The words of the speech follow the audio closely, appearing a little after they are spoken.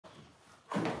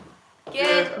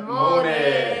Good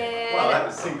morning. Well, that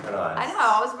was synchronised. I know,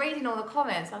 I was reading all the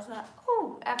comments. I was like,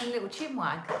 oh, having a little chin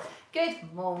wag.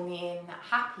 Good morning.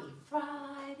 Happy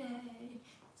Friday.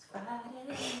 It's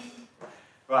Friday.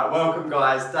 Right, welcome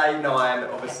guys. Day 9.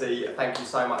 Obviously, thank you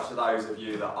so much to those of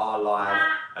you that are live.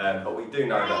 But we do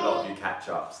know that a lot of you catch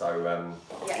up. So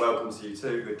welcome to you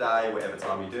too. Good day, whatever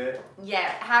time you do it. Yeah,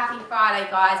 happy Friday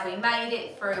guys. We made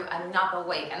it through another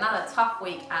week. Another tough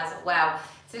week as well.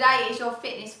 Today is your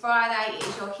Fitness Friday, it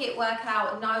is your HIIT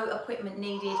workout, no equipment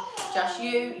needed, just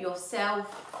you,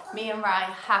 yourself. Me and Ray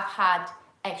have had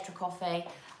extra coffee.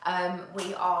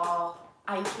 We are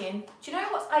aching. Do you know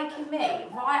what's aching me?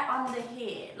 Right under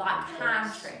here, like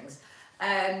hamstrings.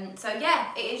 So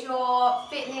yeah, it is your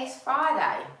Fitness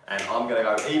Friday. And I'm going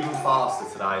to go even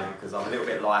faster today because I'm a little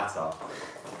bit lighter.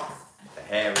 The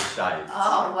hair is shaved.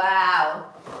 Oh wow,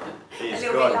 a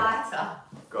little bit lighter.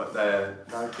 Got the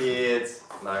no beards,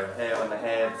 no hair on the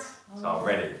head, so I'm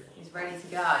ready. He's ready to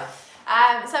go.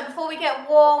 So before we get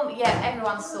warm, yeah,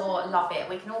 everyone's sore, love it.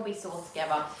 We can all be sore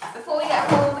together. Before we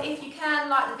get warm, if you can,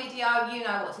 like the video, you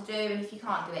know what to do, and if you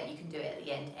can't do it, you can do it at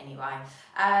the end anyway.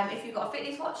 If you've got a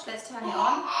fitness watch, let's turn it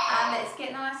on, and let's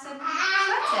get nice and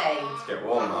sweaty. Let's get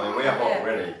warm. I mean, we are hot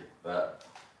already, but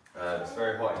it's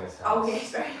very hot in this house. Oh yeah, it's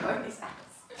very hot in this house.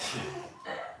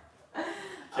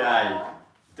 Okay.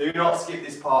 Do not skip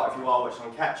this part if you are watching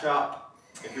on catch up.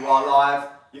 If you are live,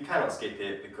 you cannot skip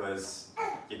it because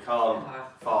you can't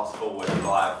fast forward a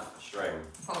live stream.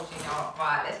 Unfortunately not.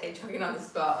 Right, let's get jogging on the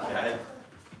spot. Okay.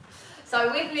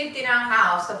 So we've lived in our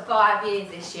house for 5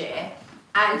 years this year,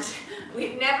 and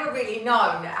we've never really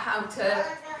known how to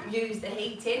use the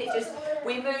heating.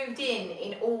 We moved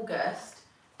in August,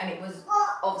 and it was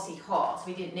obviously hot, so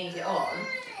we didn't need it on.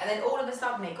 And then all of a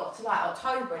sudden it got to like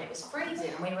October and it was freezing,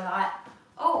 and we were like,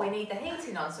 oh, we need the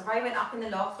heating on. So Ray went up in the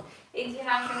loft, into your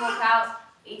hamstring workouts,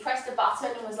 he pressed a button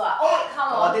and was like, oh, it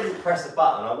come on. I didn't press the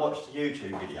button, I watched a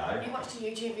YouTube video. You watched a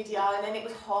YouTube video and then it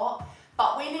was hot.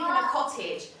 But we live in a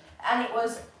cottage and it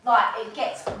was like, it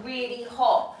gets really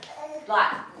hot,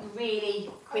 like really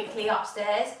quickly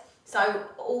upstairs. So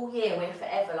all year we're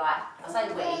forever like, I say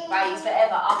Ray's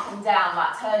forever up and down,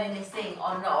 like turning this thing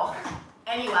on and off.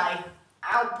 Anyway,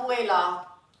 our boiler,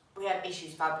 we had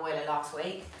issues with our boiler last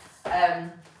week.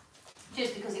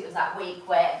 Just because it was that week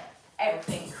where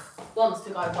everything wants to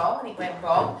go wrong and it went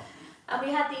wrong. And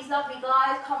we had these lovely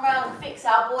guys come around and fix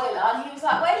our boiler and he was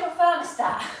like, where's your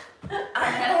thermostat?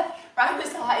 And Ray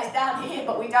was like, it's down here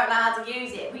but we don't know how to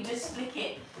use it. We just flick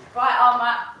it right arm,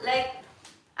 right leg.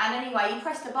 And anyway, you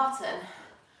pressed the button,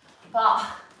 but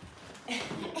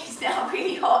it's now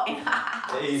really hot in our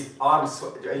house. It is, are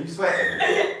you sweating?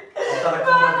 I've done a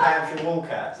common hamstring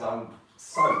walkout and I'm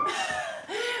soaked.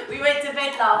 We went to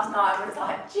bed last night and was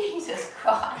like, Jesus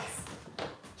Christ.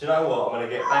 Do you know what? I'm going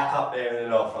to get back up there in the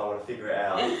loft and I want to figure it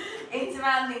out. It's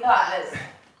around the guys.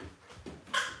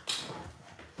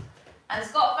 And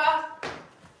Scott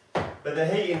first. But the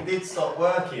heating did stop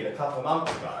working a couple of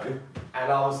months ago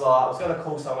and I was like, I was going to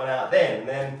call someone out then. And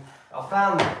then I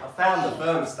found the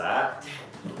thermostat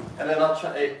and then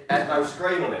it had no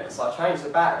screen on it. So I changed the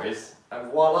batteries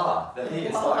and voila, the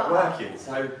heating started working.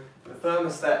 So the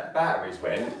thermostat batteries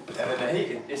went, and then the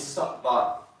heating is stopped.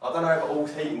 Like, I don't know if all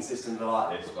heating systems are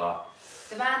like this, but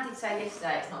the man did say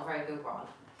yesterday it's not a very good one,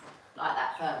 like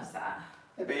that thermostat.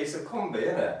 Yeah, but it's a combi,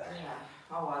 isn't it?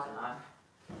 Yeah. Oh, I don't know.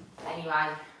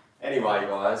 Anyway,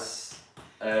 guys.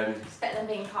 It's better than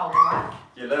being cold, right?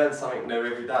 You learn something new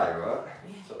every day, right?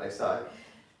 Yeah. That's what they say.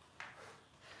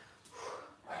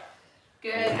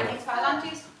 Good. Any toe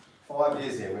lunges? 5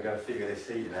 years in, we're going to figure this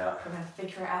heating out. We're going to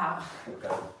figure it out. We're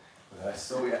going to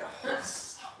sort it out.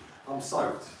 I'm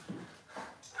soaked.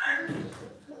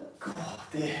 God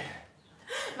dear.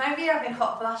 Maybe you're having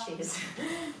hot flushes.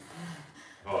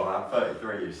 Oh, I'm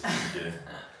 33 this year.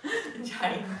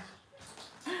 James.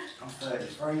 I'm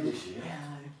 33 this year.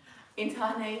 In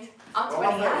Chinese. I'm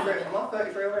 28. 28. Am I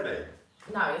 33 already?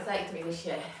 No, you're 33 this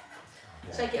year.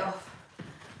 Yeah. Shake it off.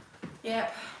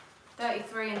 Yep.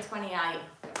 33 and 28.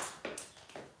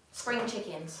 Spring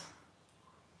chickens.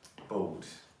 Bald.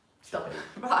 Stop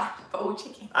it. Right, bald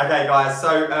chicken. Okay guys,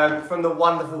 so from the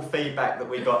wonderful feedback that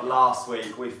we got last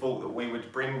week, we thought that we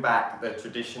would bring back the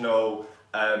traditional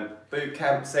boot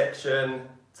camp section,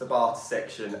 Tabata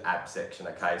section, ab section,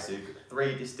 okay? So you've got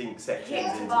 3 distinct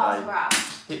sections in today.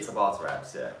 HIIT Tabata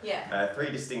abs, yeah. Yeah. 3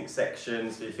 distinct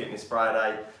sections for your Fitness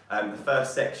Friday. The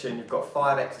first section, you've got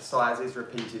 5 exercises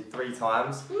repeated 3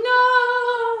 times.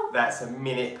 No! That's a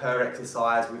minute per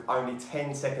exercise with only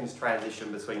 10 seconds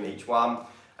transition between each one.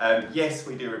 Yes,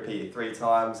 we do repeat it 3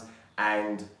 times,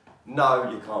 and no,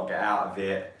 you can't get out of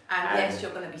it. And yes,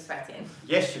 you're going to be sweating.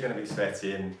 Yes, you're going to be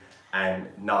sweating, and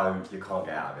no, you can't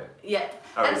get out of it. Yeah.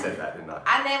 I already said that, didn't I?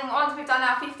 And then once we've done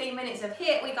our 15 minutes of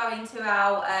HIIT, we go into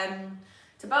our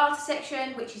TABATA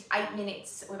section, which is 8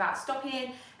 minutes without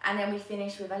stopping, and then we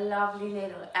finish with a lovely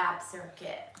little ab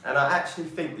circuit. And I actually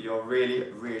think that you're really,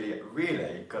 really,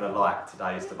 really going to like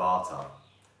today's TABATA,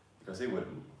 because who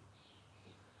wouldn't?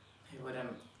 Who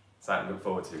wouldn't? Something to look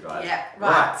forward to, guys. Yeah,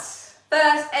 right.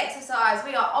 First exercise,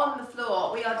 we are on the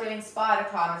floor. We are doing spider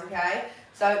climbers, okay?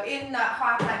 So in that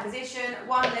high plank position,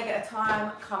 one leg at a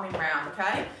time, coming round,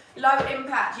 okay? Low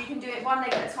impact, you can do it one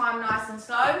leg at a time, nice and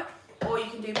slow, or you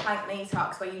can do plank knee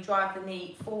tucks, where you drive the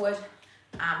knee forward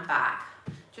and back,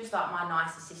 just like my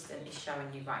nice assistant is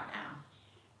showing you right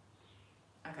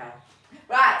now. Okay.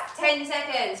 Right, 10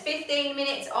 seconds, 15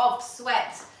 minutes of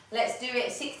sweat. Let's do it,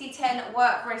 60-10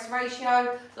 work-rest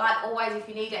ratio. Like always, if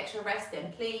you need extra rest,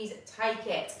 then please take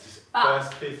it.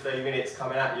 First 15 minutes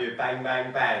coming at you, bang,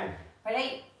 bang, bang.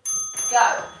 Ready?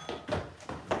 Go.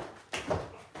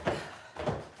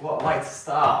 What a way to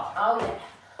start. Oh yeah.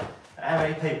 How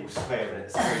many people swear when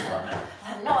it's screen like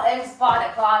that? Not them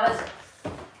spider climbers.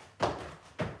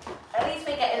 At least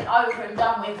we're getting over and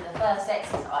done with the first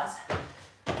exercise.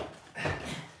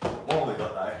 What more we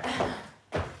got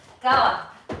though? Go on.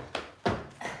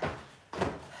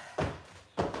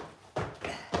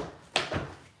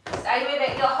 Stay with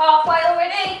it, you're halfway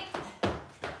already.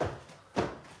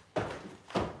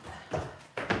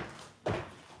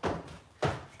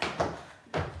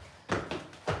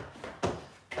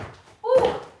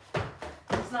 Ooh,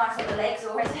 it's nice on the legs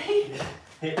already.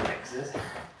 Hip flexors.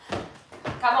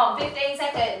 Come on, 15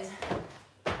 seconds.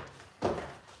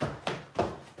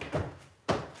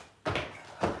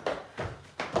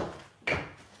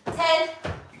 10.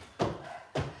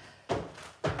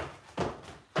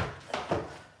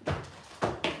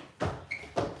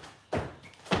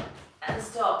 And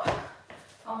stop.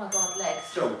 Oh my God,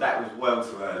 legs. Joel, that was well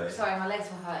too early. Sorry, my legs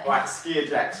were hurting. Right, skier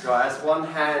jacks, guys. One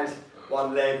hand,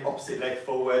 one leg, opposite leg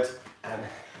forward, and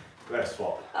we're going to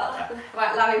swap. Oh,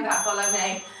 right, low impact, follow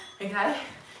me. Okay?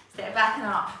 Step back and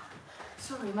up.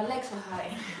 Sorry, my legs were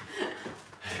hurting.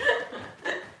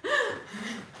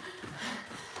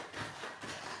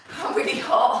 I'm really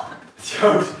hot.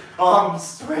 Joel, I'm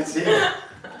sweating.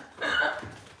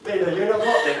 Mila, you're not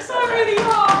hot next time. I'm really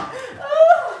hot.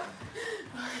 Oh.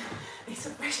 It's a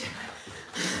pressure.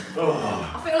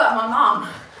 Oh. I feel like my mum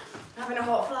having a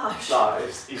hot flush. No,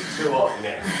 it's too hot in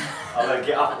here. I'm going to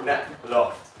get up in that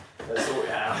loft and sort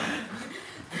it out.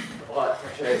 I like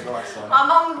fresh air, it's nice. My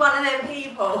mum's one of them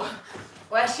people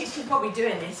where she's probably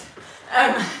doing this.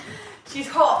 She's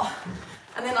hot,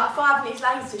 and then like 5 minutes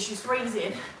later she's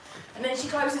freezing, and then she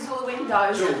closes all the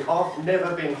windows. Jules, I've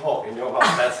never been hot in your mum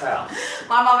and dad's house.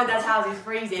 My mum and dad's house is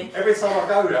freezing. Every time I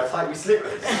go there, I take my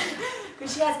slippers.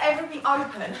 Because she has everything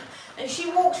open, and she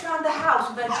walks around the house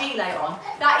with her gilet on.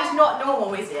 That is not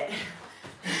normal, is it?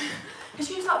 And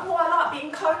she was like, "Well, I like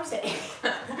being cosy."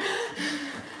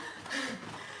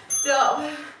 Stop.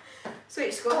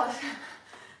 Switch squats.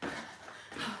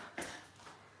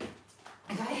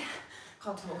 Okay,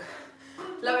 can't talk.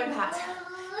 Low impact.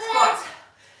 Squats.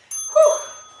 Whew.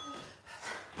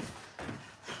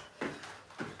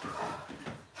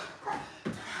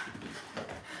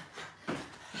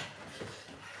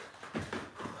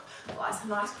 Oh, that's a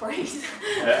nice breeze.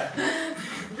 Yeah.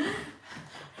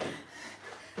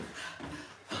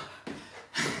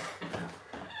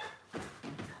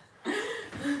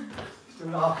 Still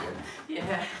laughing?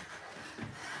 Yeah.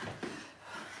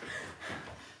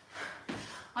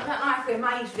 I don't know if we're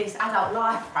made for this adult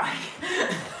life, right?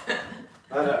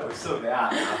 I know, we've sorted it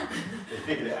out now. We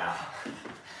figured it out.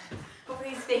 All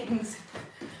these things.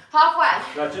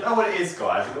 Halfway. Now, do you know what it is,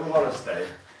 guys? In all honesty,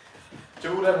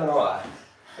 Jordan and I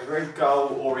are very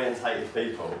goal-orientated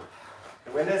people.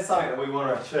 And when there's something that we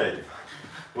want to achieve,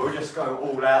 we'll just go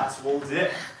all out towards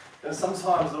it. And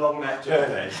sometimes along that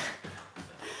journey,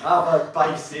 other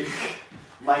basic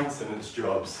maintenance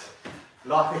jobs,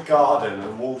 like a garden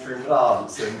and watering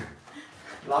plants and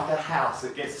like a house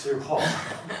that gets too hot.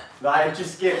 Like it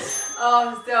just gets,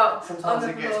 Oh, stop. sometimes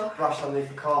it gets brushed underneath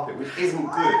the carpet, which isn't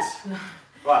good.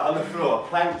 Right, on the floor,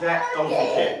 plank jack, donkey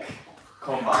kick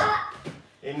combo.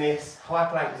 In this high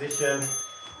plank position,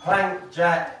 plank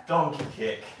jack, donkey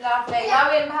kick. Lovely.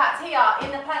 Low impact here.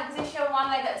 In the plank position, one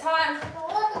leg at a time.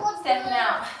 Stepping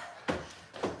out.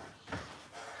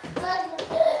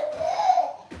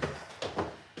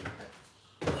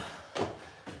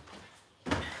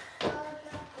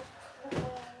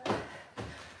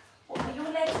 What, are your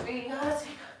legs really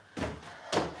hurting?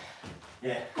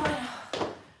 Yeah.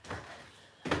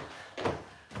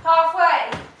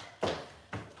 Halfway.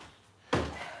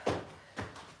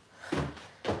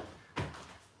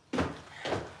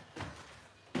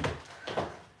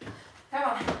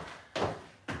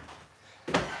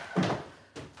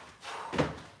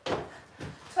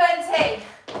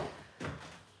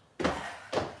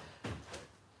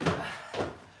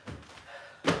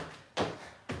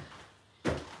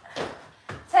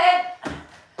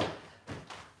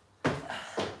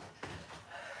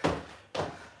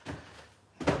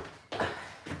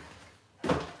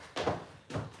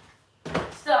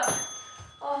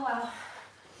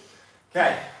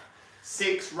 Okay,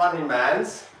 6 running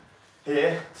mans.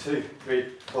 Here, 2, 3,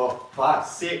 4, 5,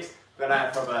 6. Go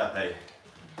down for a burpee.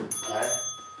 Okay.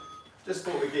 Just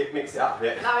thought we'd mix it up a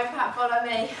bit. Low impact, follow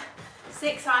me.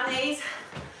 6 on these.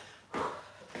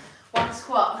 1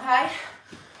 squat, okay?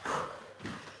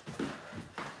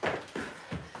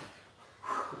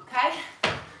 Okay.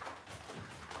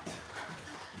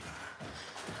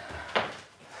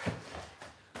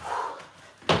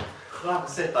 Like I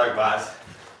said though, guys,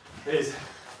 is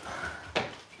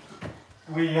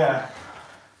we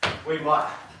might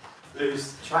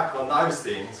lose track on those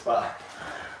things, but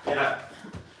you know,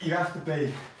 you have to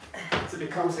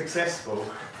become successful,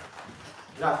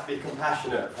 you have to be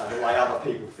compassionate about the way other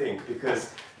people think,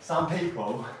 because some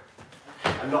people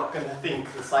are not going to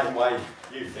think the same way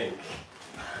you think.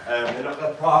 They're not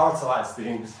going to prioritise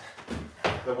things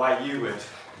the way you would.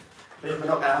 People are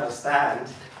not going to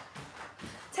understand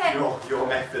your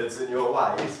methods and your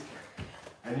ways,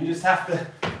 and you just have to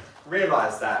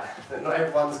realise that not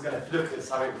everyone's going to look at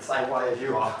something the same way as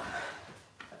you are.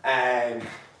 And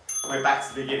we're back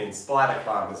to the beginning, spider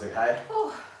climbers, okay?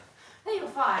 Oh, there you're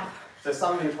 5. So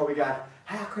some of you are probably going,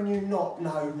 how can you not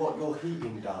know what your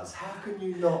heating does? How can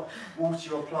you not water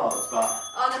your plants? But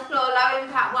on the floor, low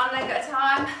impact, 1 leg at a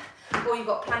time, or you've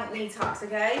got plank knee tucks,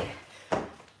 okay?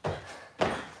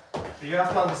 you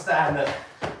have to understand that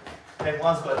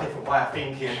everyone's got a different way of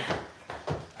thinking,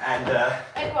 and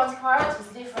everyone's priorities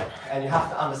are different. And you have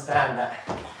to understand that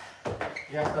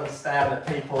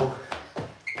people,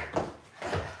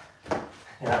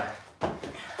 you know,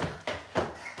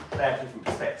 they have different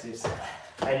perspectives,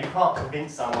 and you can't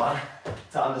convince someone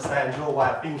to understand your way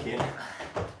of thinking.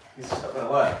 It's just not going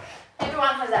to work.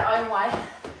 Everyone has their own way.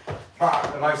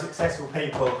 But the most successful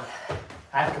people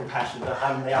have compassion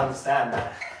and they understand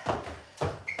that.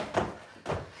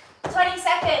 20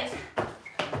 seconds.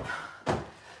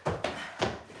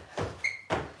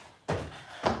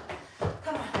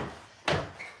 Come on.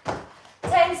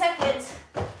 10 seconds.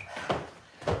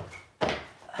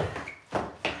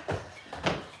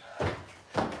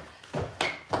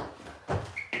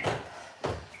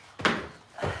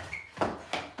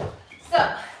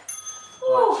 Stop.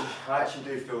 I actually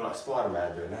do feel like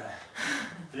Spider-Man doing that.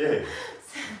 You?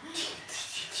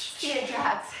 Tear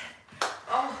drags.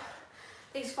 Oh,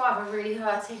 these 5 are really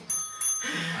hurting.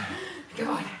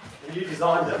 Go on. You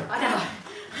designed them. I know.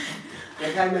 You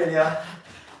okay, Amelia?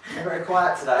 You're very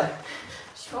quiet today.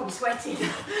 She's probably sweating.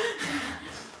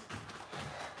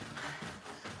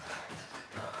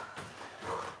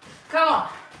 Come on.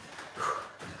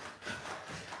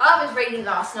 I was reading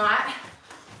last night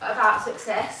about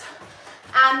success,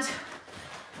 and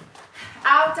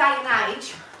our day and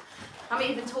age, I'm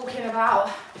even talking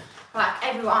about like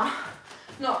everyone,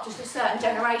 not just a certain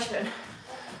generation,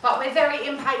 but we're very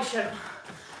impatient.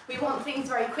 We want things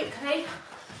very quickly.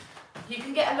 You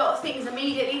can get a lot of things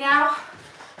immediately now.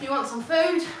 You want some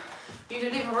food, you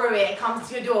deliver it, it comes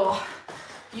to your door.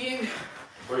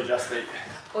 Or you just eat.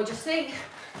 Or just eat.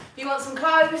 You want some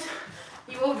clothes,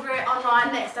 you order it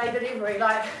online, next day delivery.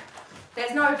 Like,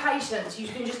 there's no patience, you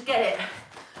can just get it.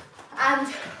 And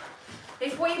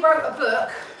if we wrote a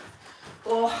book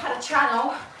or had a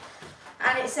channel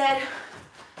and it said,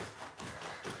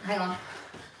 hang on,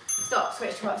 stop,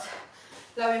 switch to us.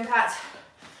 Low impact,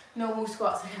 normal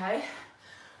squats, okay?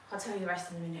 I'll tell you the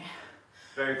rest in a minute.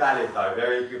 Very valid though,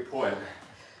 very good point.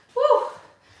 Woo!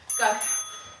 Go.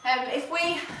 If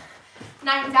we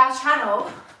named our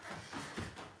channel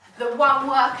the one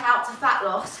workout to fat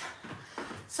loss,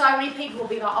 so many people will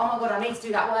be like, oh my God, I need to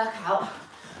do that workout.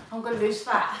 I'm going to lose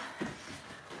fat.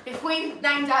 If we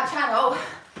named our channel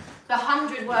the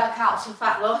 100 workouts for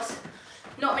fat loss,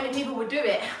 not many people would do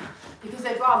it because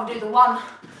they'd rather do the one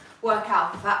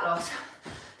workout for fat loss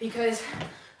because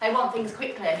they want things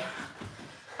quickly.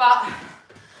 But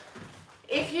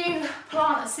if you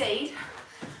plant a seed,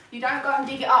 you don't go and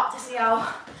dig it up to see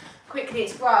how quickly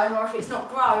it's grown, or if it's not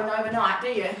grown overnight, do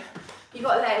you? You've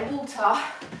got to let it water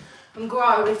and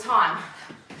grow with time.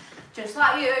 Just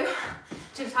like you,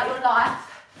 just like your life,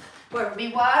 whether it be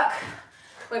work,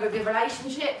 whether it be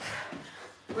relationships,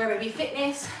 whether it be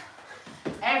fitness,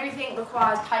 everything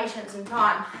requires patience and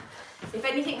time. If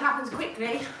anything happens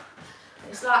quickly,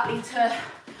 it's likely to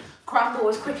crumble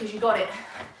as quick as you got it.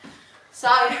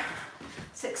 So,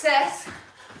 success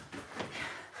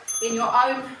in your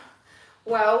own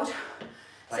world,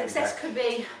 success could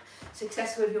be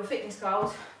success with your fitness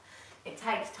goals. It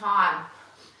takes time,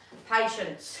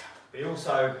 patience. But you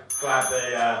also got to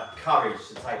have the courage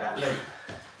to take that leap.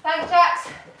 Thanks, Jax.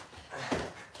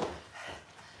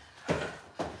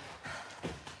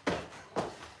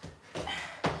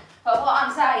 But what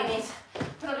I'm saying is,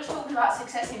 We're not just talking about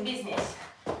success in business.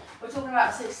 We're talking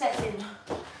about success in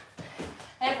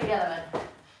every element.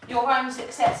 Your own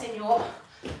success in your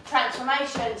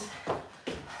transformations.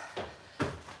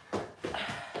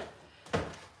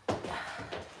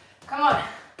 Come on.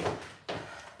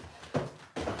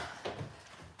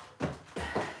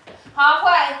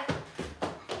 Halfway.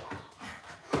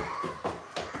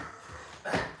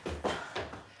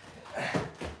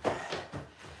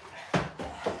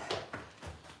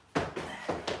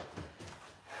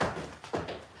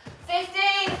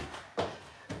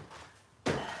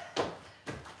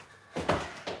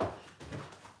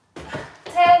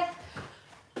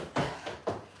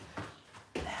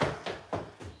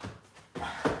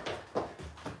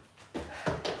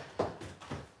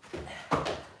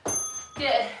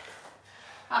 Good.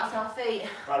 Up to our feet.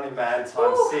 Running man times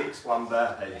Woo. 6, 1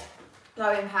 burpee.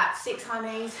 Low impact, 6 high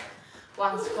knees,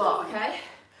 1 squat, okay?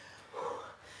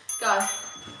 Go.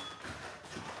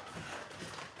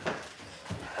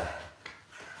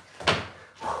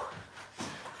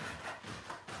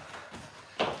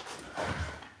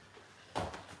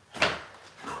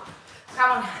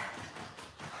 Come on.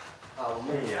 Oh,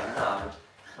 Mia, no.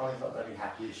 Oh, he's not very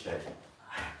happy, is she?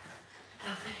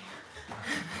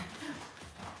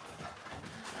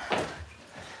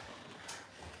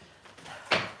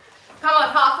 Come on,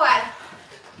 halfway.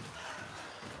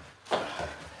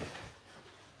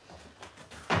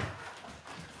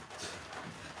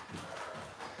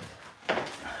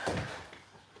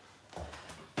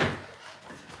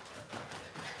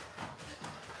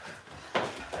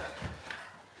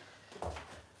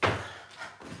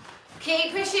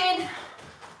 Keep pushing.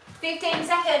 15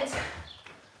 seconds.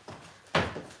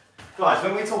 Guys,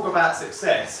 when we talk about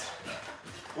success,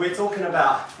 we're talking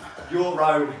about your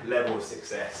own level of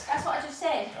success. That's what I just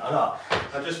said. I know.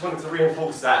 I just wanted to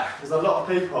reinforce that because a lot of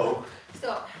people,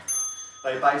 Stop.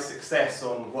 they base success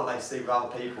on what they see with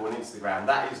other people on Instagram.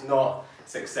 That is not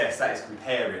success, that is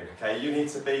comparing. Okay, you need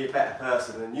to be a better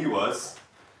person than you was.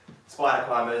 Spider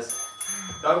climbers,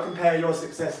 don't compare your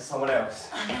success to someone else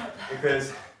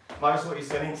because most of what you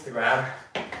see on Instagram,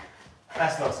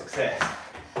 that's not success.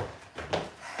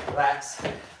 That's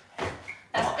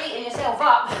beating yourself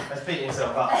up. That's beating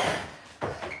yourself up.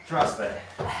 Trust me.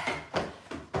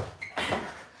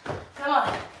 Come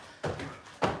on.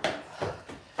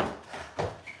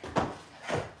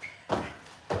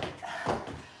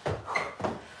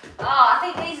 Oh, I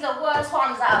think these are the worst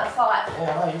ones out of the 5.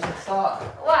 Yeah, no, you should start.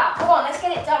 Wow, come on, let's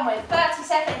get it done with. 30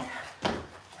 seconds.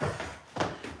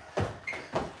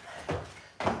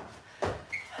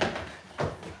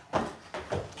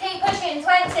 Keep pushing,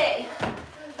 20.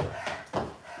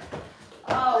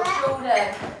 Oh,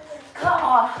 Jordan. Come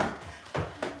on.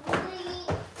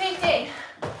 15.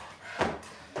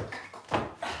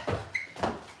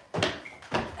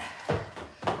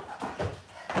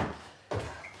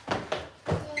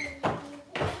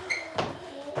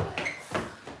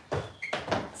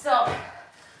 Stop.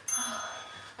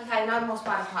 Okay, no more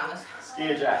spider climbers.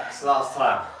 Skier jacks, last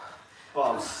time.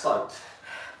 Oh, I'm soaked.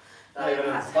 Not even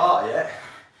in the start yet.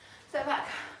 Step back.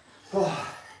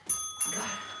 Oh. Go.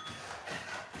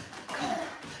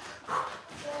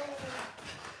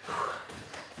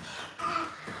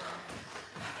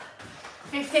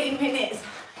 15 minutes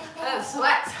of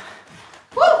sweat.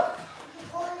 Woo!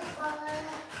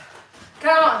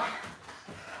 Come on.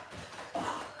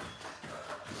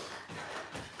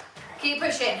 Keep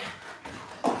pushing.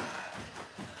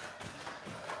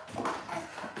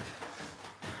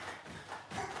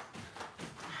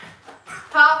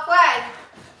 Halfway.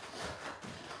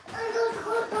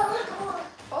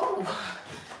 Oh,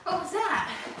 what was that?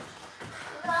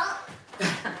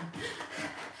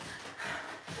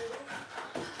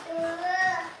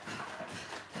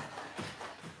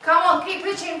 Come on, keep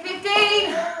pushing.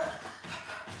 15.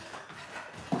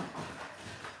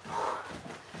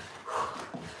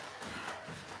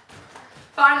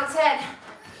 Final 10.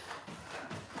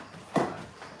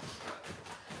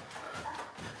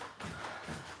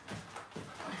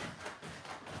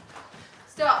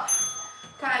 Stop.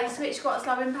 Okay, switch squats,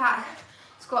 low impact.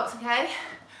 Squats, okay?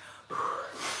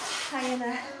 Hang in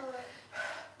there.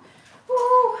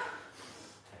 Woo.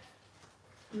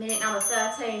 Minute number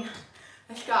 13.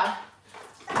 Let's go.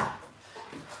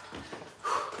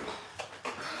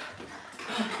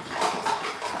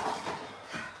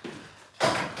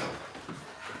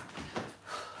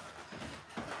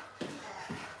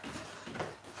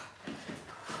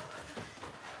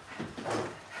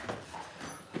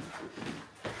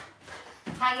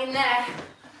 Hang in there.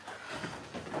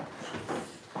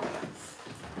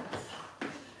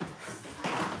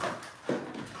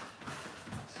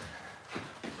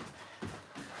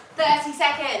 30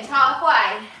 seconds,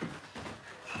 halfway.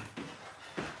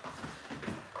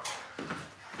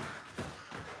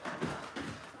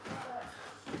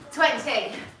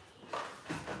 20.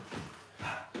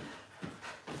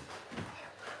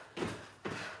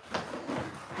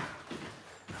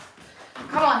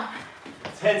 Come on.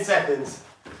 10 seconds.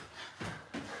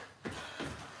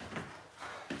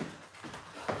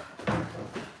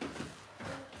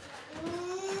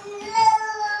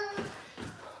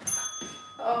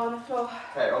 Oh, on the floor.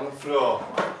 Okay, on the floor.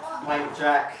 Plank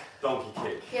jack, donkey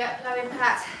kick. Yeah, low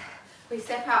impact. We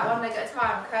step out one leg at a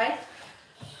time, okay?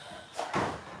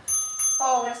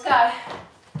 Oh, let's go.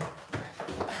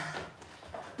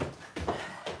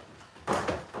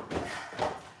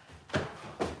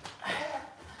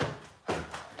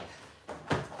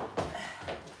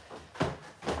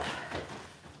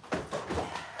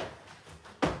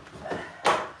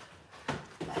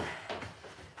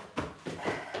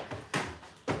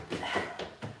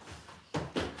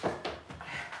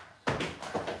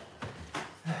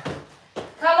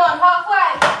 Come on,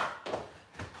 halfway.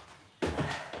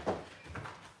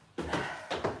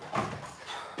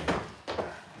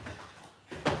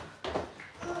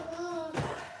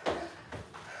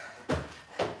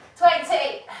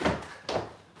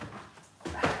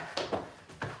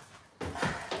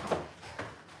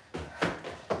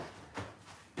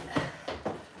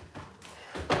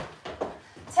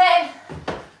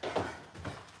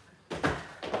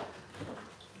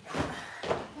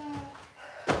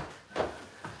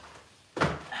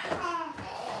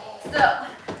 Stop.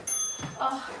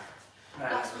 Oh,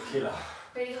 That's a killer.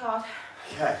 really hard.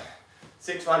 Okay,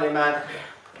 6 running man,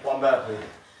 1 burpee.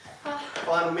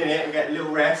 Final minute, we get a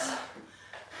little rest.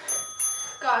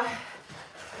 Go.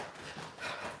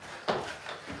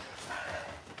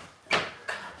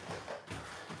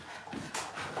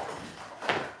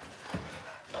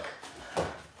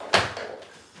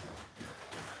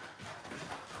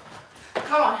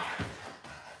 Come on.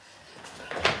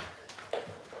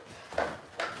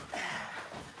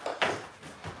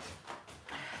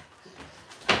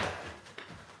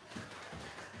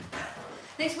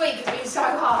 This week has been so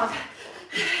hard.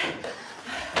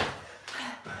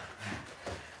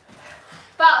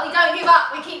 But we don't give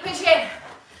up, we keep pushing.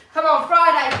 Come on,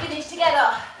 Friday, finish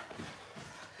together.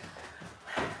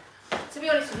 To be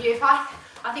honest with you,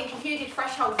 I think if you did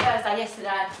threshold Thursday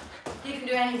yesterday, you can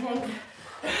do anything.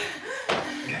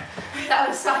 That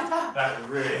was so tough. That was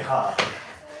really hard.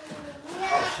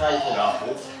 I was shaking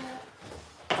afterwards.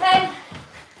 10.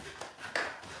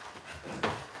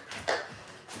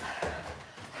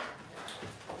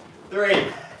 3,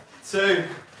 2,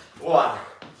 1.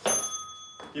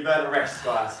 You've earned a rest,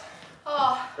 guys.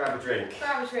 Oh, Grab a drink.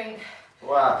 grab a drink.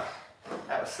 Wow,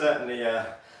 that was certainly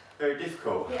very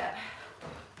difficult. Yeah.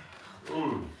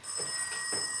 Mm.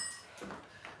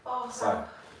 Oh, So,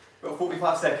 we've got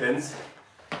 45 seconds.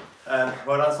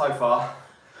 Well done so far,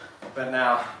 but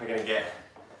now we're going to get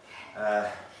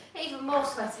even more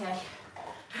sweaty.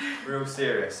 real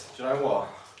serious. Do you know what?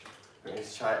 We need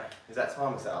to try it. Is that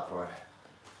timer set up for it?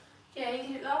 Yeah, you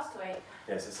did it last week.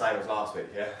 Yeah, it's the same as last week,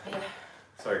 yeah? Yeah.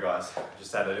 Sorry guys,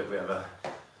 just had a little bit of a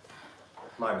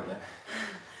moment there.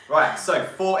 Right, so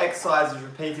 4 exercises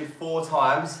repeated 4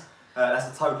 times.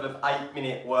 That's a total of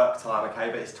 8-minute work time, okay?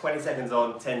 But it's 20 seconds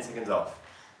on, 10 seconds off.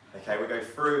 Okay, we go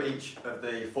through each of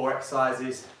the 4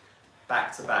 exercises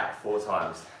back to back 4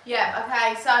 times. Yeah,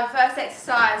 okay, so first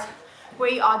exercise,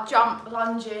 we are jump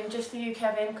lunging, just for you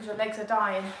Kevin, because your legs are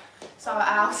dying. So are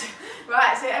ours.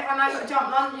 Right, so everyone knows what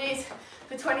jump lunges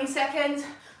for 20 seconds,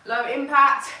 low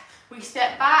impact. We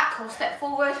step back or step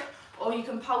forward, or you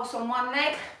can pulse on one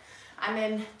leg, and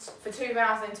then for 2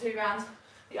 rounds, then 2 rounds,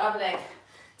 the other leg.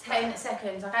 10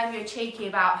 seconds. I gave you a cheeky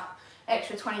about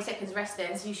extra 20 seconds rest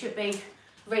then, so you should be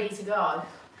ready to go.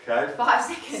 Okay. 5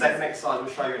 seconds. Second exercise we'll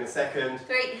show you in a second.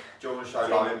 3. Do you want to show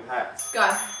low impact?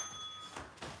 Go.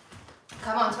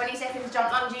 Come on, 20 seconds,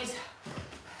 jump lunges.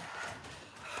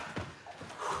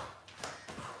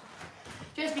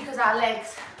 Just because our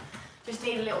legs just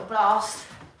need a little blast.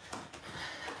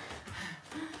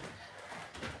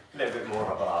 A little bit more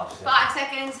of a blast. 5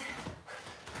 seconds.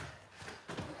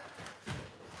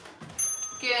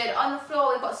 Good. On the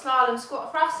floor, we've got slalom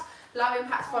squat thrust. Low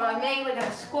impact, follow me. We're going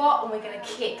to squat and we're going to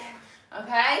kick.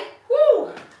 Okay?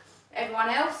 Woo! Everyone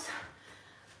else?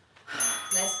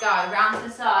 Let's go. Round to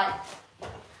the side.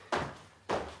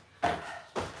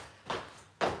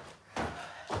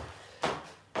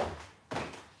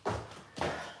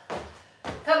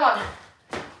 Come on.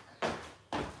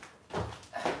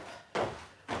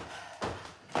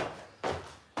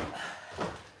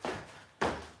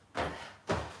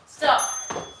 Stop.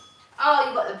 Oh,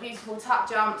 you've got the beautiful tuck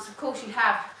jumps. Of course you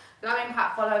have low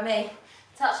impact, follow me.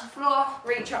 Touch the floor,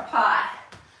 reach up high.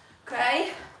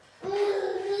 Okay?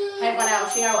 Everyone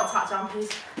else, you know what a tuck jump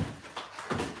is.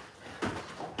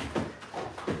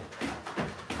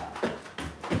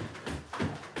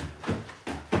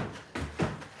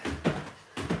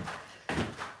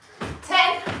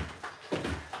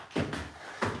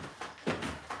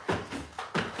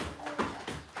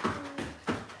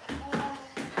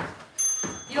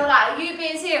 You're like, are you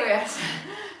being serious?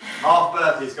 Half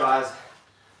burpees, guys.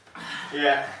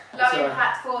 Yeah. Low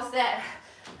impact, 4 step.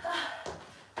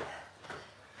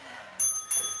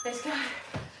 Let's go.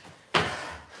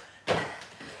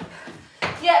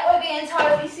 Yeah, we're being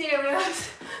totally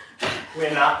serious.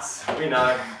 We're nuts, we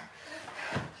know.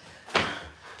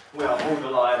 We are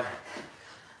borderline.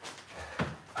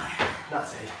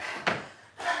 Nutty.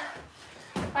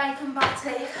 Bacon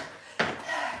butty.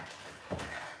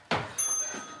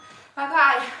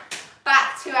 Okay,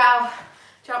 back to our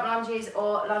jump lunges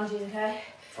or lunges, okay?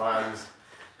 Time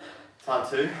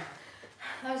 2.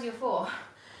 Those are your 4.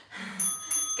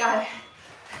 Go.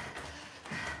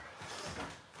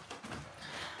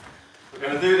 We're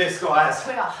going to do this, guys.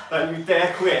 We are. Don't you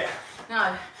dare quit.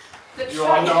 No. Look You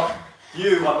are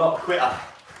straight. not a quitter.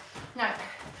 No.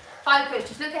 Focus,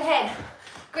 just look ahead.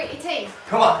 Grit your teeth.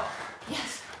 Come on.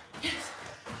 Yes. Yes.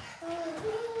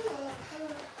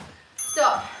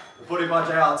 Stop. The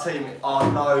BodyByJR team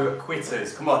are no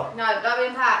quitters. Come on. No, low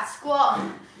impact. Squat,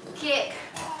 kick,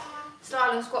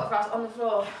 slalom squat for us on the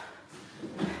floor.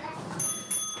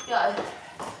 Go.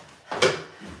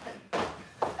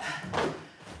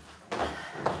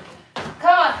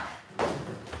 Come on.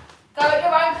 Go at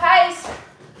your own pace.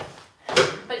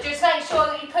 But just make sure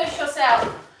that you push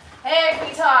yourself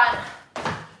every time.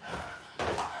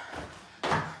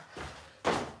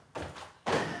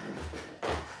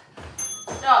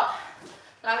 Stop.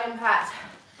 Low impact.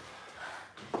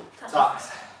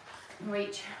 Tucks.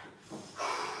 Reach.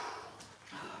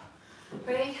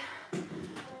 Ready?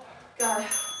 Go.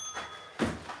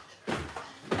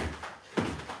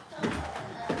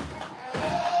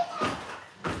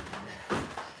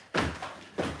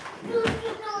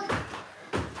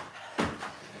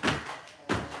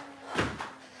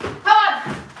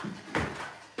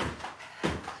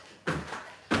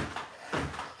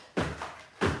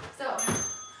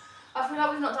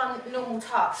 Not done normal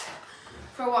tucks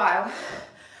for a while.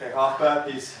 Okay, half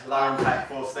burpees, low impact,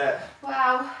 4 step.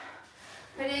 Wow.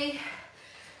 Ready?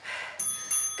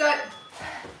 Go.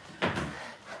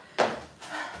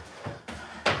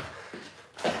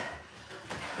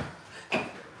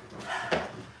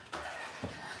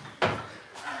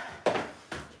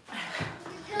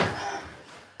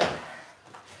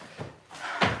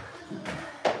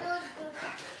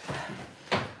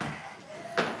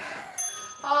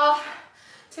 Oh.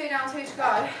 2 down, 2 to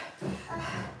go.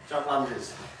 Jump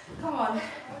lunges. Come on.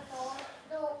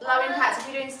 Low impact if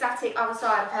you're doing static, other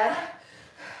side, okay?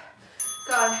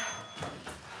 Go.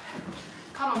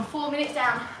 Come on, 4 minutes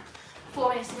down. 4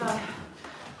 minutes to go.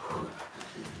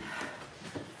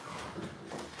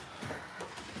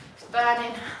 It's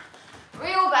burning.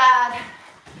 Real bad.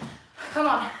 Come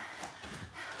on.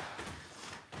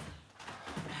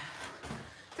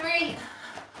 3.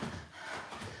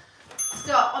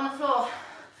 Stop, on the floor.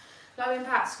 Low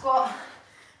impact, squat,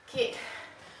 kick.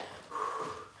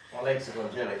 My legs have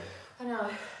gone jelly. I know.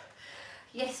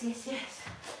 Yes, yes, yes.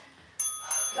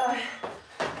 Go.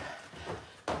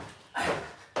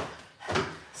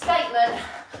 Statement.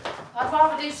 I'd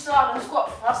rather do slalom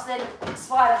squat for us than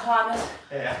spider climbers.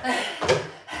 Yeah.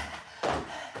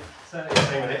 Certainly the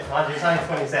same with it. Mind you, it's only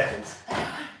 20 seconds.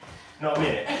 Not a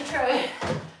minute. True.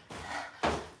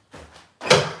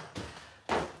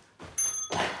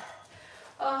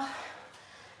 Oh.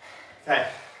 Okay.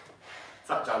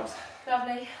 Tuck jumps.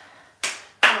 Lovely.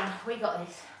 Come on, we got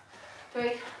this.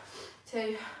 3,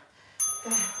 2,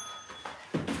 go.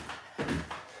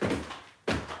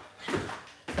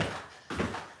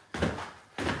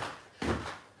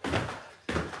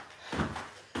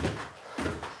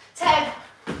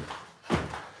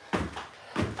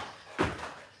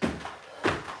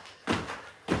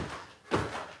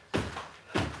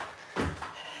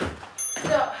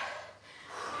 Stop.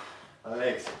 My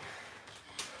legs.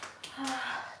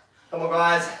 Come on,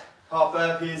 guys. Half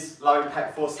burpees, low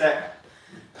impact, 4 step.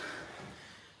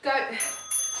 Go.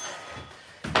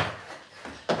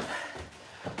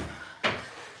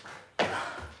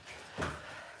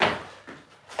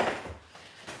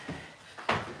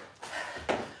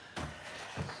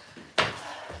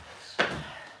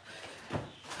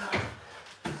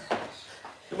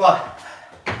 Come on.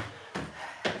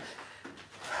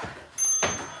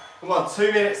 Come on,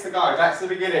 2 minutes to go. Back to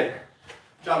the beginning.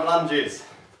 Jump lunges.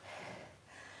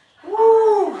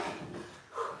 Woo!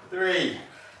 3,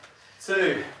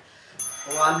 2,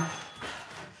 1.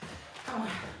 Come on.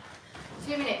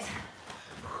 2 minutes.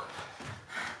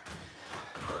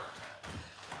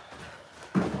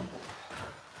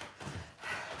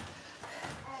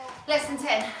 Less than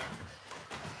 10.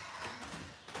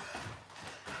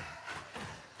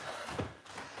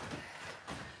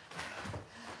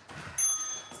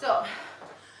 Stop.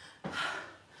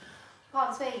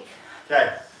 Can't speak.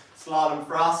 Okay, slalom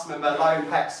thrust, remember low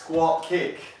impact squat,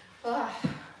 kick. Go.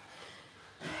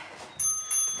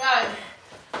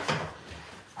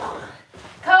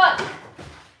 Come on.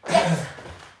 Yes.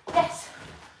 Yes.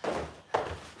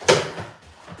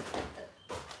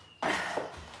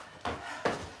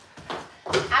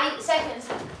 8 seconds.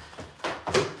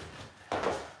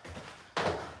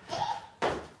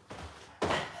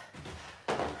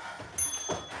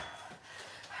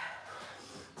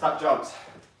 Tuck jumps.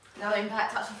 No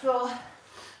impact, touch the floor.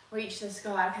 Reach the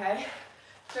sky, okay?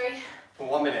 3, For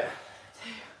 1 minute.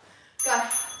 2, go.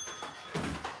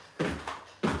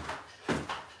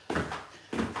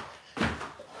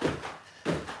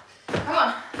 Come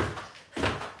on.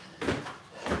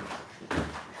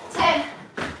 10.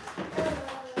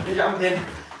 Keep jumping.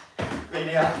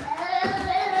 Really up.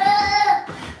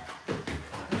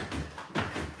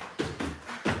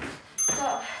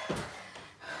 Stop.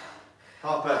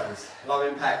 Half purpose. Low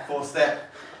impact,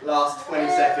 4-step. Last 20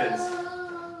 seconds.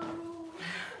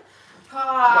 Come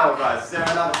on guys, is there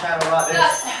another channel like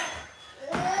this?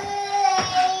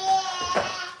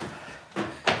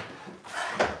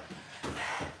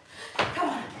 Come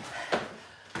on.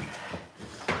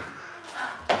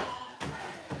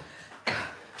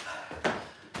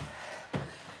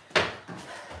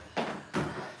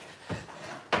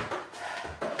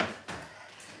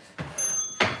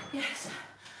 Yes.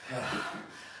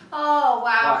 Oh,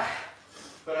 wow. Right.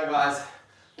 But no guys,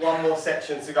 one more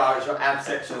section to go. It's your ab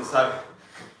section. So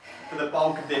for the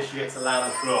bulk of this, you get to lay on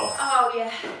the floor. Oh,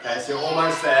 yeah. Okay, so you're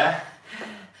almost there.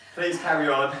 Please carry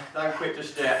on. Don't quit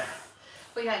just yet.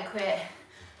 We don't quit.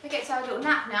 We get to have a little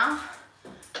nap now.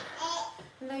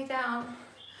 Lay down.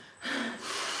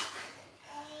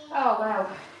 Oh, wow.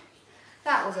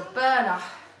 That was a burner.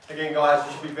 Again guys,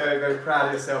 you should be very, very proud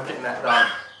of yourself getting that done.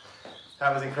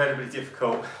 That was incredibly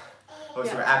difficult.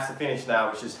 Obviously we're abs to finish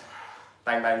now, which is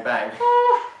bang, bang, bang.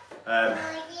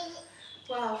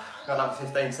 Wow. Got another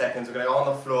 15 seconds. We're going to go on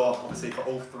the floor, obviously for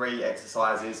all 3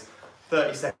 exercises.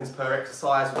 30 seconds per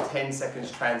exercise with 10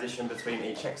 seconds transition between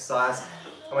each exercise.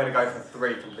 I'm going to go for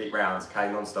 3 complete rounds, okay,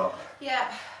 non-stop.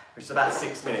 Yeah. Which is about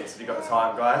 6 minutes if you've got the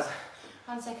time, guys.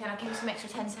 1 second, I'll give you some extra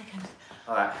 10 seconds.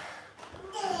 Alright.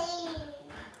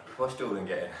 What's Jordan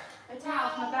getting? A towel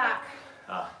off my back.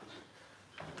 Ah.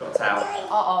 Got a towel.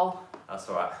 Uh-oh. That's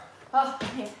alright. Oh,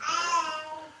 here.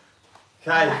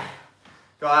 Okay.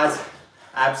 Guys,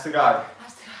 abs to go.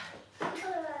 Has to go.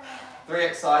 3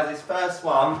 exercises. First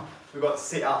one, we've got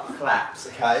sit-up claps,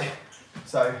 okay?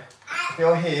 So, if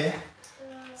you're here,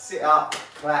 sit up,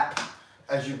 clap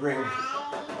as you bring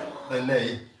the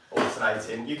knee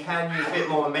alternating. You can use a bit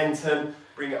more momentum,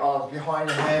 bring your arms behind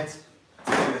your head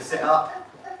to do the sit-up,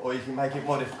 or you can make it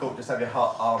more difficult, just have your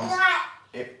arms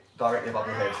directly above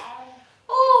your head.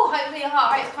 Oh, hopefully your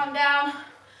heart rate's come down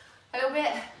a little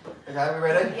bit. Okay, we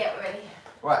ready? Yeah, we're ready.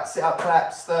 Right, sit-up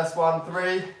claps, first one,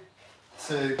 3,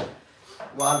 2,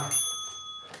 1.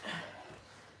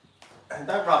 And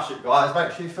don't rush it, guys.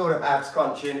 Make sure you feel them abs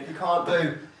crunching. If you can't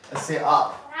do a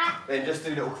sit-up, then just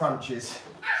do little crunches.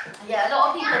 Yeah, a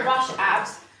lot of people rush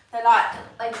abs. They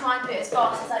try and do it as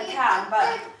fast as they can,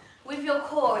 but with your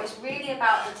core, it's really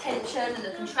about the tension and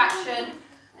the contraction.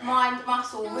 Mind,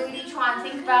 muscle, really try and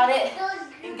think about it.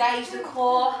 Engage the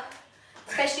core.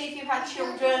 Especially if you've had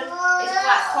children, it's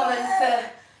quite common for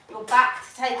your back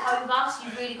to take over, so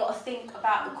you've really got to think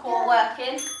about the core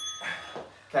working.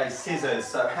 Okay, scissors.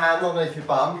 So hand underneath your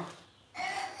bum,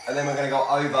 and then we're going to go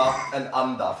over and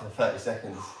under for 30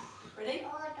 seconds. Ready?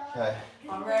 Okay.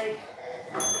 I'm ready.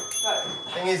 Go.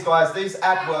 Thing is, guys, these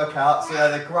ab workouts,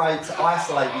 they're great to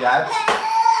isolate the abs,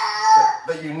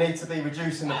 but you need to be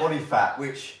reducing the body fat,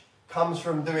 which comes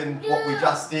from doing what we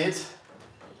just did,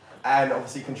 and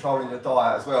obviously controlling your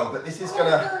diet as well. But this is going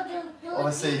to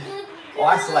obviously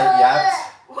isolate the abs.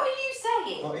 What are you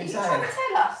saying? What are you saying? Trying to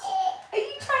tell us? Are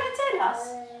you trying to tell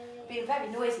us? Being very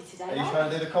noisy today. Are you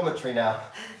trying to do the commentary now?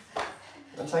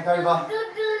 And take over.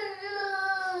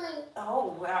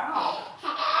 Oh, wow.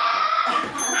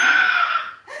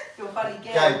 You're a funny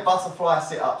girl. Okay, butterfly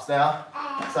sit-ups now.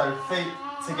 So feet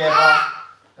together,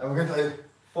 and we're going to do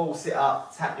full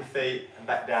sit-up, tap your feet, and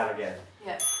back down again.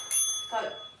 Yeah. Go.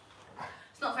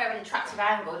 It's not a very attractive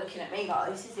angle looking at me like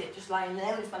this, is it? Just laying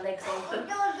there with my legs open.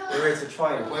 We're here to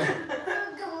train. Do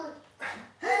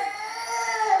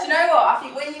you know what? I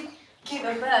think when you give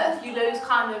a birth, you lose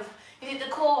kind of, is it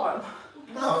decorum?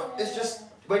 No, it's just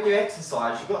when you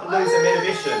exercise, you've got to lose them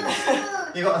inhibitions.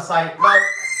 You've got to say, no,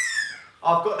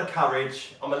 I've got the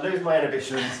courage, I'm going to lose my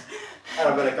inhibitions, and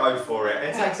I'm going to go for it.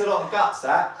 It takes a lot of guts,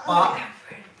 that, but,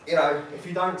 you know, if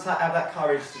you don't have that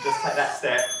courage to just take that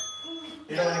step,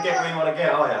 you're not going to get where you want to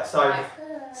get, are you? So,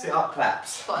 sit up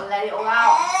claps. Got to let it all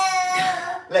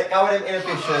out. Let go of them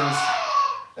inhibitions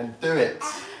and do it.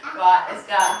 Right, let's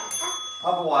go.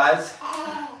 Otherwise,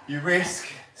 you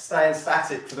risk staying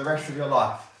static for the rest of your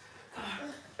life.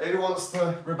 Who wants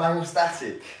to remain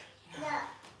static?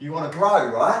 You want to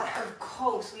grow, right? Of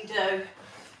course we do.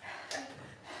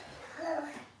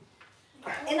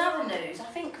 In other news, I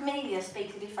think Amelia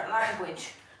speaks a different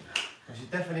language. She's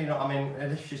definitely not, I mean,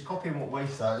 if she's copying what we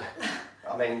say,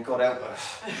 I mean, God help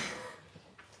us.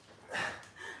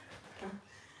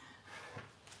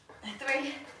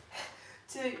 3,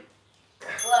 2, 1.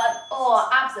 Oh,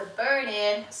 abs are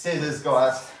burning. Scissors,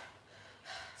 guys.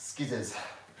 Skizzers.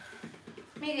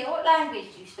 Amelia, what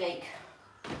language do you speak?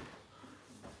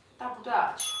 Double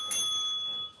Dutch.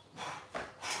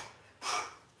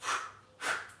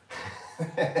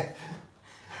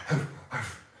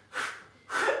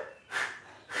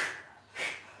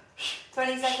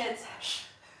 Seconds.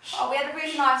 Oh, we had a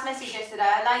really nice message yesterday.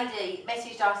 A lady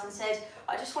messaged us and said,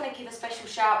 I just want to give a special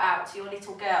shout out to your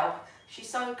little girl. She's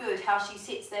so good how she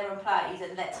sits there and plays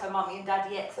and lets her mummy and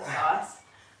daddy exercise.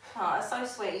 Oh, that's so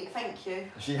sweet. Thank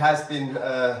you. She has been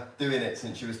doing it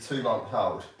since she was 2 months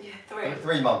old. Yeah,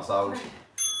 3 months old. 3.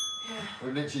 Yeah.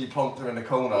 We've literally plonked her in the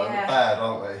corner. Yeah. Bad,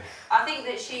 aren't we? I think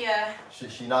that she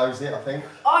knows it, I think.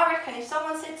 I reckon if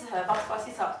someone said to her, butterfly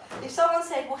sit ups, if someone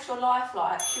said, what's your life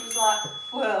like? She was like,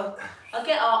 well, I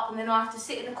get up and then I have to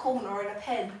sit in a corner in a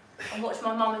pen and watch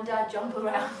my mum and dad jump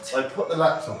around. They put the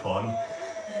laptop on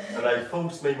and they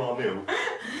force me my meal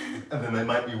and then they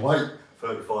make me wait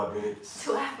 35 minutes.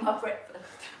 To have my breakfast.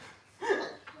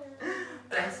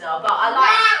 Bless her, but I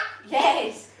like,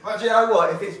 yes. But do you know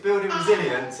what? If it's building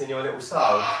resilience in your little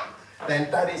soul, then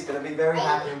Daddy's going to be very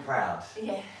happy and proud.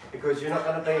 Yeah. Because you're not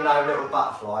going to be no little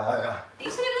butterfly, are you?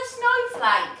 You said it was a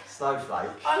snowflake.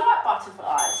 Snowflake. I like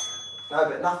butterflies. No,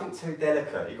 but nothing too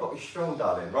delicate. You've got to be strong,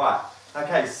 darling. Right.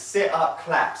 Okay, sit up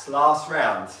claps. Last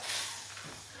round.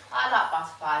 I like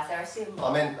butterflies. They're a symbol.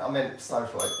 I meant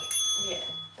snowflake. Yeah.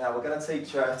 Now we're going to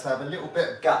teach her to have a little bit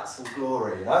of guts and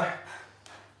glory, you know?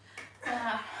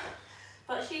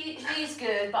 But she is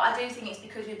good, but I do think it's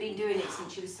because we've been doing it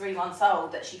since she was 3 months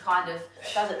old that she kind of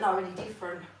doesn't know any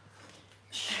different.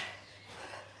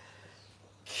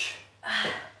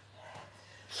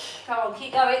 Come on,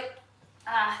 keep going.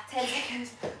 10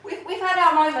 seconds. We've had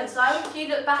our moments though. If you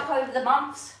look back over the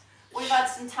months, we've had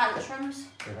some tantrums.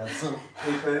 We've had some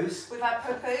poo-poos. We've had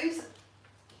poo-poos.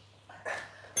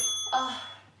 Oh.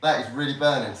 That is really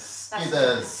burning.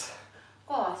 Skizzers.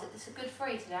 Oh, it's a good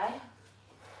 3 today.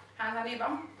 Hands on your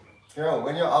bum. You know,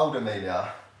 when you're older,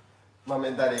 Amelia, Mum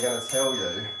and Daddy are going to tell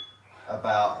you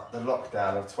about the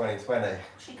lockdown of 2020.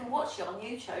 She can watch it on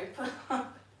YouTube.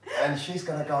 And she's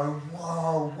going to go,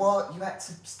 whoa, what? You had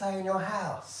to stay in your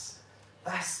house?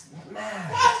 That's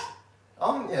mad,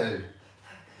 aren't you?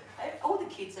 All the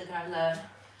kids are going to learn.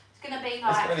 It's going to be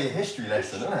like... It's going to be a history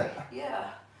lesson, isn't it? Yeah.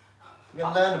 You're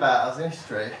going to learn about us in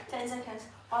history. 10 seconds.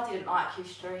 I didn't like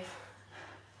history.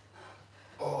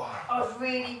 Oh. I was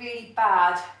really, really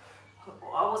bad.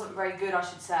 I wasn't very good, I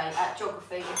should say, at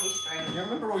geography and history. You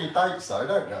remember all your dates though,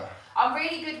 don't you? I'm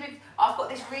really good with... I've got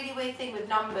this really weird thing with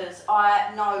numbers.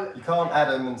 I know... You can't add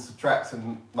them and subtract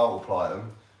and multiply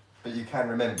them, but you can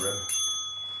remember them.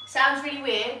 Sounds really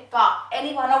weird, but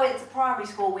anyone I went to primary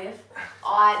school with,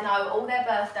 I know all their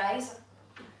birthdays,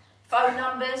 phone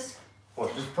numbers.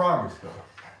 What, just primary school?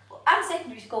 And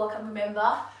secondary school I can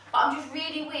remember. But I'm just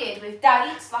really weird with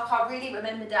dates, like I really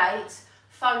remember dates,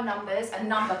 phone numbers and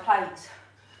number plates.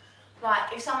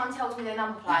 Like if someone tells me their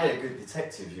number plate... You'd be a good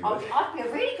detective, you would. I'd be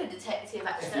a really good detective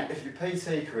actually. If your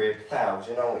PT career fails,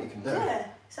 you know what you can do. Yeah.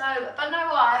 So, but no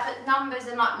why, but numbers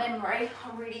and like memory,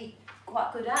 I'm really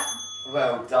quite good at.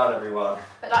 Well done, everyone.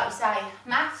 But like you say,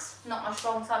 maths, not my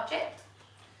strong subject.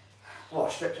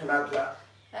 What, stretch your nose out?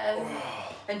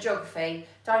 And geography.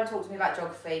 Don't talk to me about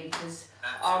geography because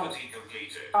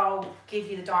I'll give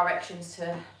you the directions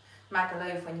to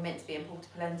Magaluf when you're meant to be in Porta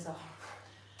Palenza.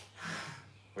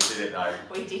 We did it though.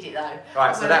 We did it though.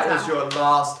 Right, so that was your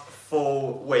last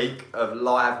full week of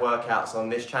live workouts on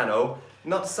this channel.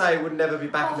 Not to say it would never be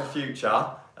back in the future,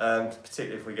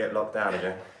 particularly if we get locked down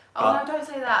again. Oh no, don't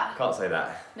say that. Can't say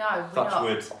that. No, we're not. Touch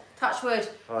wood. Touch wood.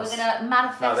 Oh, we're going to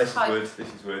manifest No, this hope. is wood.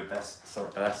 This is wood.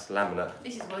 That's laminate.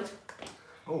 This is wood.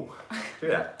 Oh, do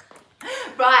that.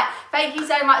 Right, thank you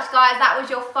so much guys. That was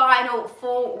your final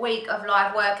full week of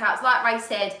live workouts. Like Ray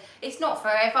said, it's not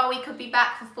forever. We could be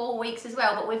back for 4 weeks as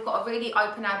well, but we've got to really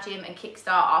open our gym and kickstart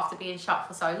after being shut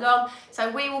for so long.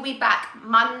 So we will be back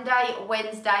Monday,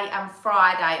 Wednesday and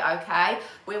Friday, okay?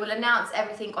 We will announce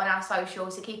everything on our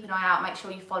socials, so keep an eye out. Make sure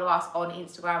you follow us on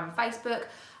Instagram and Facebook.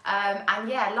 And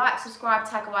yeah, like, subscribe,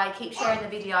 tag away, keep sharing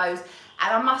the videos.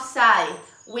 And I must say,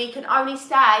 we can only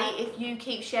stay if you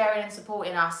keep sharing and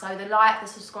supporting us. So the like, the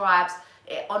subscribes,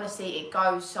 honestly, it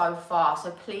goes so far. So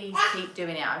please keep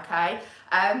doing it, okay?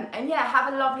 And yeah,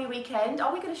 have a lovely weekend.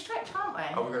 Are we going to stretch, aren't we?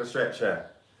 Are we going to stretch, yeah?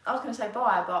 I was going to say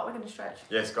bye, but we're going to stretch.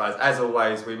 Yes, guys, as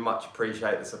always, we much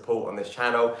appreciate the support on this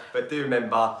channel. But do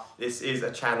remember, this is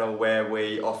a channel where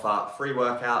we offer free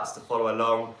workouts to follow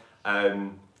along.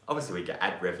 Obviously, we get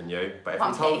ad revenue, but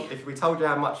if we told you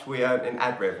how much we earn in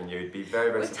ad revenue, you'd be very,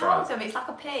 very surprised. We told them it's like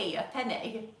a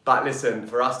penny. But listen,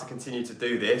 for us to continue to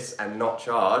do this and not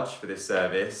charge for this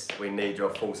service, we need your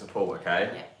full support,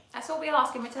 okay? Yeah, that's all we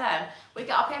ask in return. We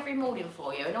get up every morning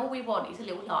for you, and all we want is a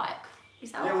little like.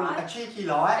 Is that all right? A cheeky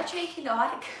like. A cheeky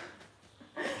like.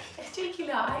 A cheeky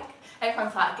like.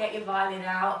 Everyone's like, get your violin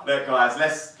out. Look, guys,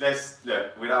 let's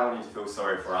look. We don't want you to feel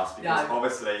sorry for us because No.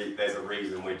 obviously there's a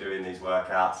reason we're doing these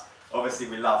workouts. Obviously,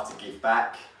 we love to give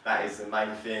back. That is the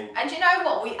main thing. And do you know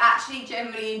what? We actually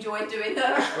generally enjoy doing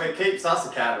them. Well, it keeps us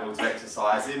accountable to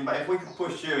exercising. But if we can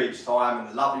push you each time and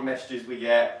the lovely messages we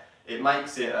get, it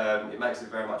makes it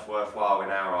very much worthwhile in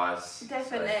our eyes.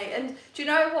 Definitely. So. And do you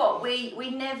know what?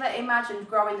 We never imagined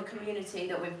growing the community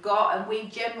that we've got, and we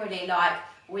generally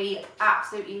we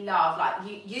absolutely love,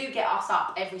 you get us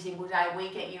up every single day, we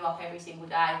get you up every single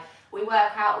day. We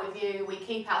work out with you, we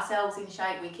keep ourselves in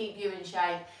shape, we keep you in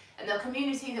shape. And the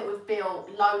community that we've built,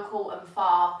 local and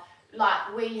far,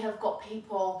 we have got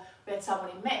people, we had someone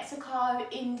in Mexico,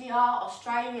 India,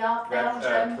 Australia,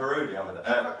 Belgium. Peru the other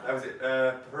day. Was it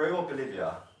Peru or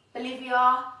Bolivia?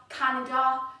 Bolivia,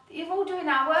 Canada. You're all doing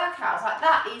our workouts.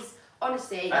 That is,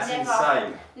 honestly, That's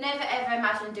insane. Never ever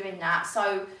imagined doing that.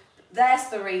 So that's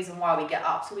the reason why we get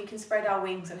up, so we can spread our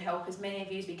wings and help as many of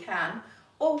you as we can,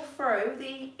 all through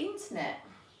the internet.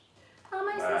 How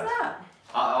amazing is that?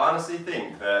 I honestly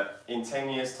think that in 10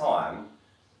 years' time,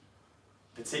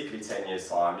 particularly 10 years'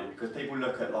 time, because people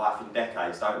look at life in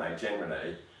decades, don't they,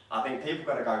 generally, I think people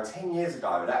are going to go, 10 years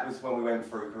ago, that was when we went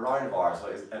through coronavirus,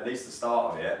 or at least the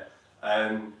start of it,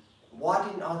 why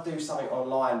didn't I do something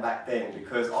online back then?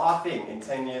 Because I think in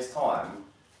 10 years' time,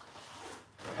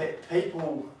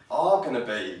 people are going to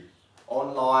be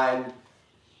online,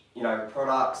 you know,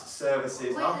 products,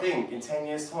 services. I think in 10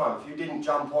 years' time, if you didn't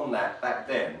jump on that back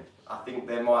then, I think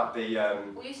there might be...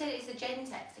 well, you said it's a Gen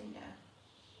Tech, didn't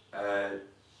you?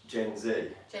 Gen Z.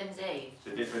 Gen Z.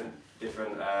 The different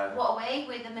what are we?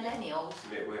 We're the millennials.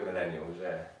 We're millennials,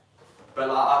 yeah. But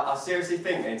I seriously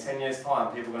think in 10 years'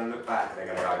 time, people are going to look back and they're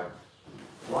going to go,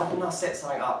 why didn't I set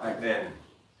something up back then?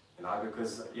 You know,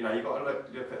 because, you know, you've got to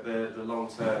look at the long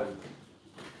term,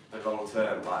 you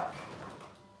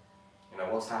know,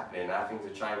 what's happening, how things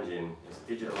are changing. It's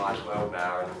a digitalised world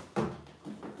now, and,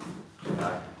 you know,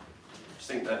 I just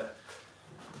think that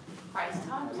Crazy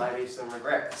times. there may be some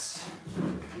regrets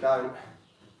if you don't.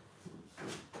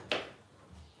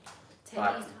 10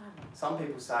 years' time. Some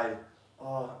people say,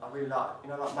 oh, I really like, you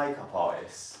know, like makeup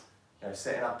artists, you know,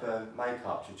 setting up a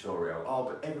makeup tutorial. Oh,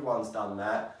 but everyone's done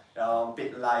that. You know, I'm a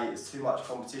bit late, it's too much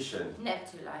competition. Never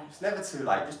too late. It's never too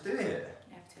late, just do it.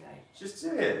 Never too late. Just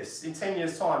do it. In 10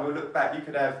 years' time, you'll look back, you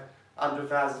could have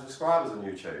 100,000 subscribers on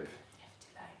YouTube. Never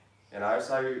too late. You know,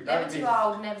 so... Never too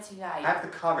old, never too late. Have the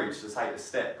courage to take the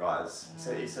step, guys.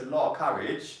 So it's a lot of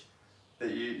courage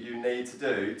that you need to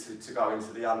do to go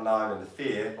into the unknown and the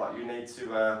fear, but you need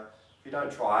to, if you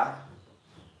don't try,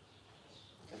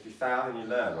 if you fail, then you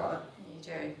learn, right? You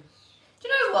do. Do you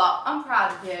know what? I'm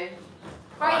proud of you.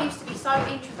 Ray used to be so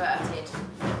introverted.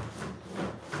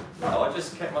 No, I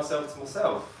just kept myself to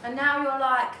myself. And now you're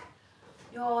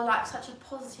like such a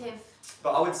positive...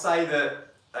 But I would say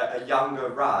that a younger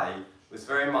Ray was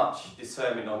very much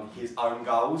determined on his own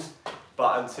goals,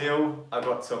 but until I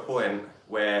got to a point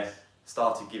where I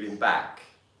started giving back,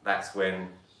 that's when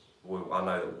I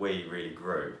know that we really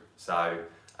grew. So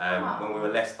when we were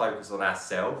less focused on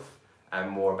ourselves and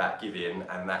more about giving,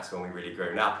 and that's when we really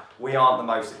grew. Now, we aren't the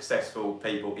most successful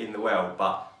people in the world,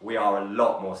 but we are a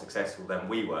lot more successful than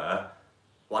we were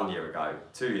 1 year ago,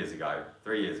 2 years ago,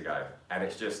 3 years ago, and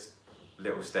it's just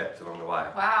little steps along the way.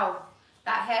 Wow,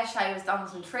 that hair shave has done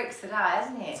some tricks today,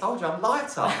 hasn't I it? told you, I'm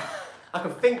lighter. I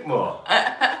can think more.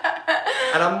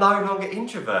 And I'm no longer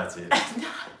introverted.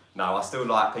 No, I still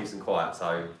like peace and quiet,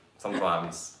 so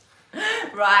sometimes.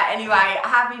 Right, anyway,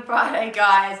 happy Friday,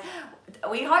 guys.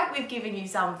 We hope we've given you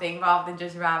something rather than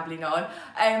just rambling on.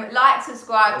 Like,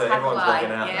 subscribe, tag away.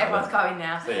 Yeah, everyone's going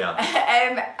now. See ya.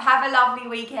 Have a lovely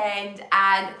weekend,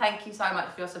 and thank you so much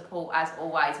for your support as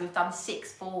always. We've done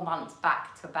 6 full months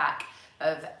back to back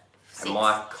of 6. And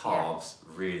my calves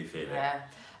really feel it. Yeah.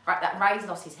 Right, that Ray's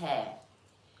lost his hair.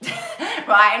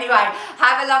 Right, anyway,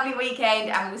 have a lovely weekend,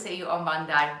 and we'll see you on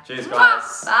Monday. Cheers,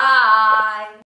 guys. Bye.